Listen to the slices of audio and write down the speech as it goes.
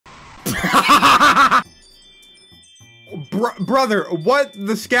Brother, what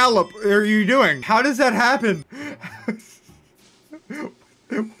the scallop are you doing? How does that happen?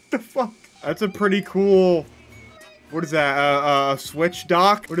 What the fuck? That's a pretty cool... What is that? A switch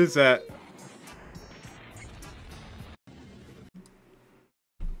dock? What is that?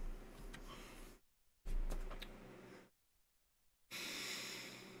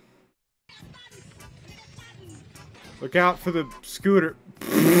 Look out for the scooter.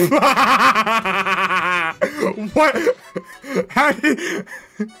 What? How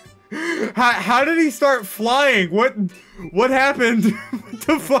did he start flying? What happened? What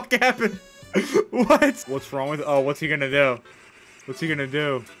the fuck happened? What? What's wrong with? Oh, what's he gonna do? What's he gonna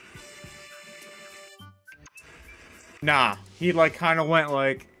do? Nah, he like kind of went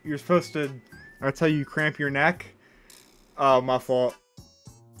like you're supposed to. That's how you cramp your neck. Oh, my fault.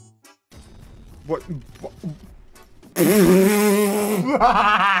 What?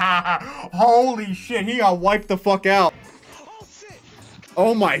 Holy shit, he got wiped the fuck out.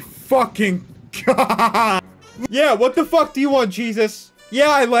 Oh my fucking god. Yeah, what the fuck do you want, Jesus? Yeah,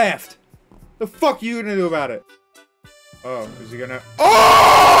 I laughed. The fuck you gonna do about it? Oh, is he gonna...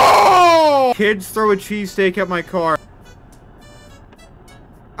 Oh! Kids throw a cheesesteak at my car.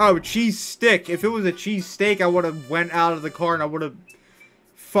 Oh, cheese stick. If it was a cheese steak, I would have went out of the car and I would have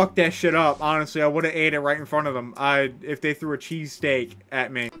fucked that shit up. Honestly, I would have ate it right in front of them. If they threw a cheese steak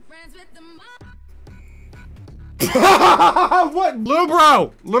at me. What?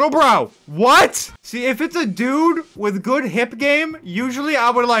 Little bro, what? See, if it's a dude with good hip game, usually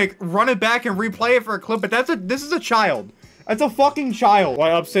I would like run it back and replay it for a clip, but this is a child. That's a fucking child.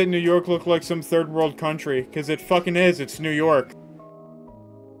 Why upstate New York look like some third world country? Because it fucking is, it's New York.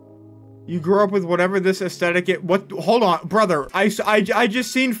 You grew up with whatever this aesthetic is. What? Hold on, brother. I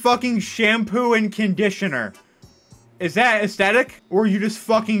just seen fucking shampoo and conditioner. Is that aesthetic? Or are you just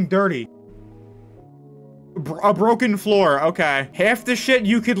fucking dirty? A broken floor, okay. Half the shit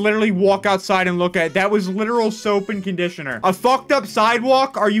you could literally walk outside and look at. That was literal soap and conditioner. A fucked up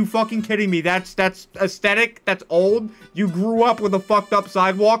sidewalk? Are you fucking kidding me? That's aesthetic? That's old? You grew up with a fucked up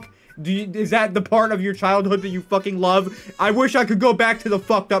sidewalk? Is that the part of your childhood that you fucking love? I wish I could go back to the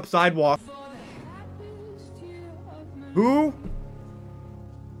fucked up sidewalk. Who?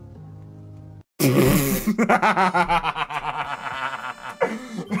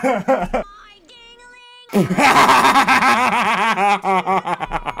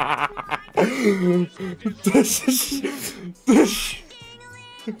 This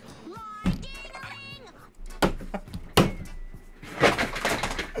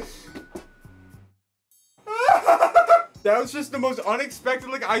That was just the most unexpected.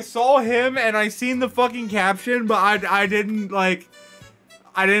 Like, I saw him and I seen the fucking caption, but I didn't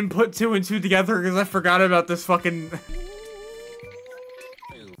put two and two together because I forgot about this fucking. What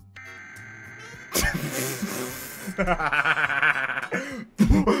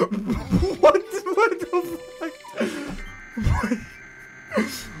the fuck?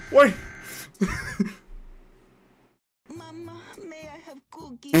 Wait. Mama, may I have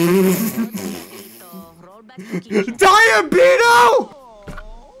cookies? Diabito!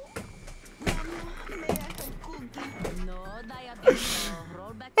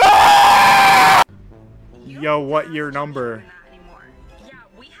 Yo, what your number? Yeah,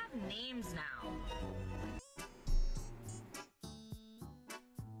 we have names now.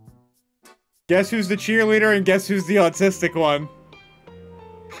 Guess who's the cheerleader and guess who's the autistic one?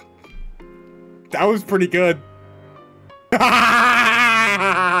 That was pretty good.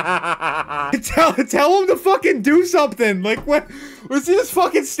 Tell him to fucking do something. Like, what was he just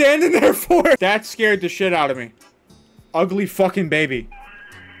fucking standing there for? That scared the shit out of me. Ugly fucking baby.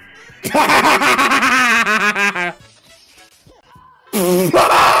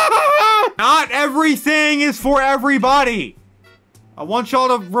 Not everything is for everybody. I want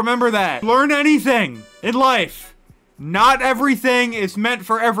y'all to remember that. Learn anything in life. Not everything is meant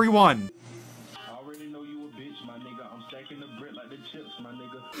for everyone. I already know you a bitch, my nigga. I'm stacking the brick like the chips, my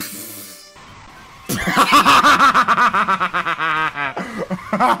nigga.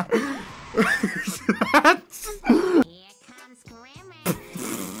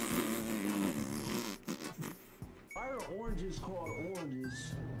 Why are oranges called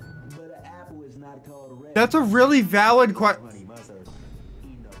oranges, but an apple is not called red? That's a really valid question. Honey mustard.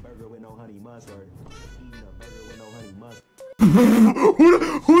 Eating a burger with no honey mustard. Eating a burger with no honey mustard.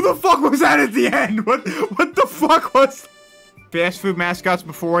 Who the fuck was that at the end? What the fuck was fast food mascots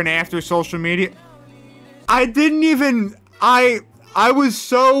before and after social media? I didn't even I was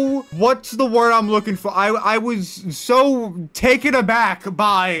so, what's the word I'm looking for? I was so taken aback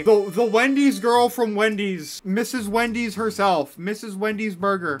by the Wendy's girl from Wendy's, Mrs. Wendy's herself, Mrs. Wendy's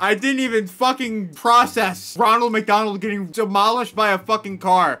Burger. I didn't even fucking process Ronald McDonald getting demolished by a fucking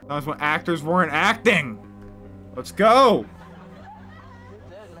car. That was when actors weren't acting. Let's go.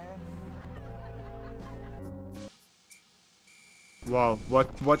 Whoa, what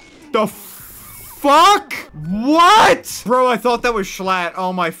the fuck? What? Bro, I thought that was Schlatt.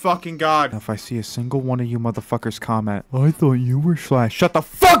 Oh my fucking god. If I see a single one of you motherfuckers comment, I thought you were Schlatt. Shut the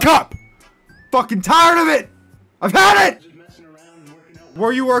fuck up! Fucking tired of it! I've had it!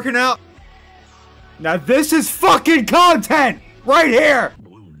 Were you working out? Now this is fucking content! Right here!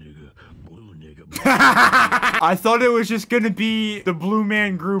 Blue nigga. I thought it was just gonna be the Blue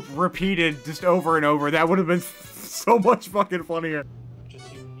Man Group repeated just over and over. That would have been so much fucking funnier.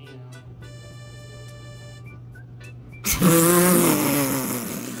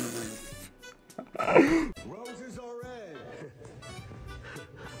 Roses are red.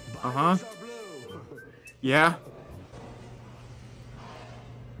 Uh-huh. Yeah.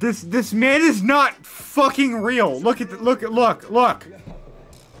 This man is not fucking real. Look.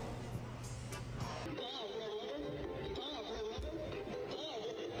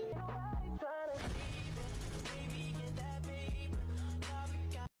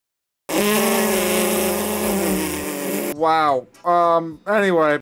 Wow. Anyway.